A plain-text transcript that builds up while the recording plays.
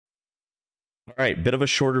All right, bit of a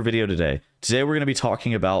shorter video today. Today we're going to be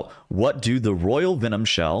talking about what do the Royal Venom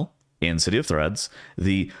Shell in City of Threads,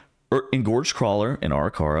 the Engorged Crawler in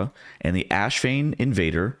Arakara, and the Ashfane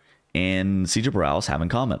Invader in Siege of Browse have in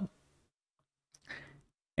common.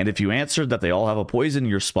 And if you answered that they all have a poison,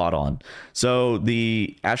 you're spot on. So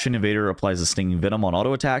the Ashfane Invader applies a stinging venom on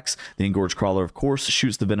auto attacks. The Engorged Crawler, of course,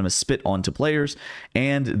 shoots the venomous spit onto players.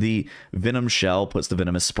 And the Venom Shell puts the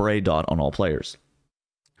venomous spray dot on all players.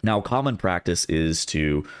 Now, common practice is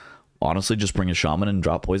to honestly just bring a shaman and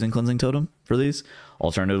drop poison cleansing totem for these.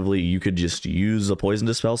 Alternatively, you could just use a poison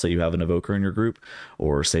dispel. Say you have an evoker in your group,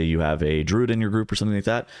 or say you have a druid in your group or something like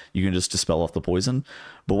that. You can just dispel off the poison.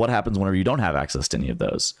 But what happens whenever you don't have access to any of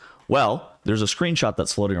those? Well, there's a screenshot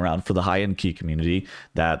that's floating around for the high-end key community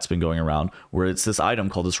that's been going around where it's this item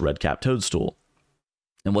called this red cap toadstool.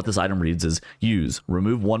 And what this item reads is use,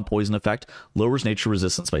 remove one poison effect, lowers nature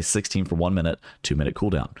resistance by 16 for 1 minute, 2-minute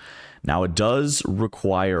cooldown. Now it does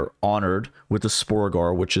require Honored with the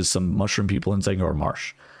Sporogar, which is some mushroom people in Zangar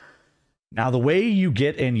Marsh. Now the way you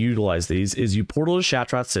get and utilize these is you portal to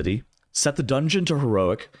Shattrath City, set the dungeon to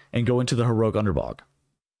Heroic, and go into the Heroic Underbog.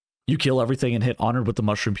 You kill everything and hit Honored with the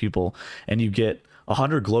mushroom people, and you get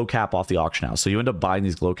 100 glow cap off the auction house. So you end up buying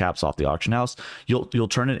these glow caps off the auction house. You'll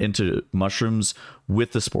turn it into mushrooms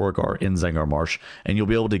with the Sporogar in Zangar Marsh, and you'll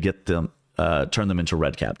be able to get them, turn them into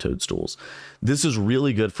red cap toadstools. This is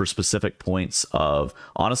really good for specific points of,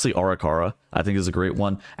 honestly, Arakara, I think is a great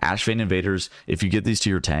one. Ashfane Invaders, if you get these to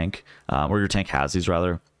your tank, or your tank has these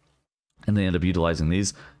rather, and they end up utilizing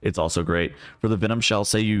these, it's also great. For the Venom Shell,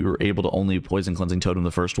 say you're able to only poison cleansing totem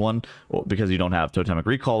the first one because you don't have totemic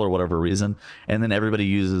recall or whatever reason, and then everybody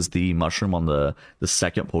uses the mushroom on the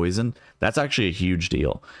second poison. That's actually a huge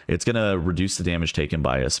deal. It's going to reduce the damage taken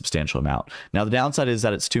by a substantial amount. Now, the downside is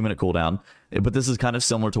that it's 2-minute cooldown, but this is kind of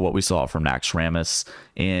similar to what we saw from Naxxramas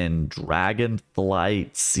in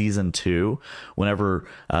Dragonflight Season 2, whenever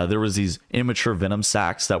there was these immature venom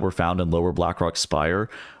sacs that were found in Lower Blackrock Spire,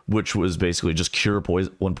 which was basically just cure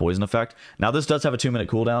one poison effect. Now, this does have a 2-minute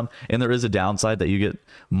cooldown, and there is a downside that you get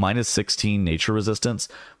minus 16 nature resistance,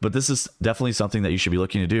 but this is definitely something that you should be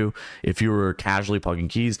looking to do if you were casually pugging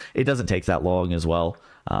keys. It doesn't take that long as well.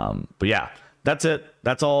 But yeah, that's it.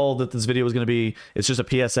 That's all that this video is going to be. It's just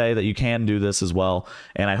a PSA that you can do this as well,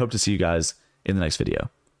 and I hope to see you guys in the next video.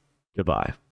 Goodbye.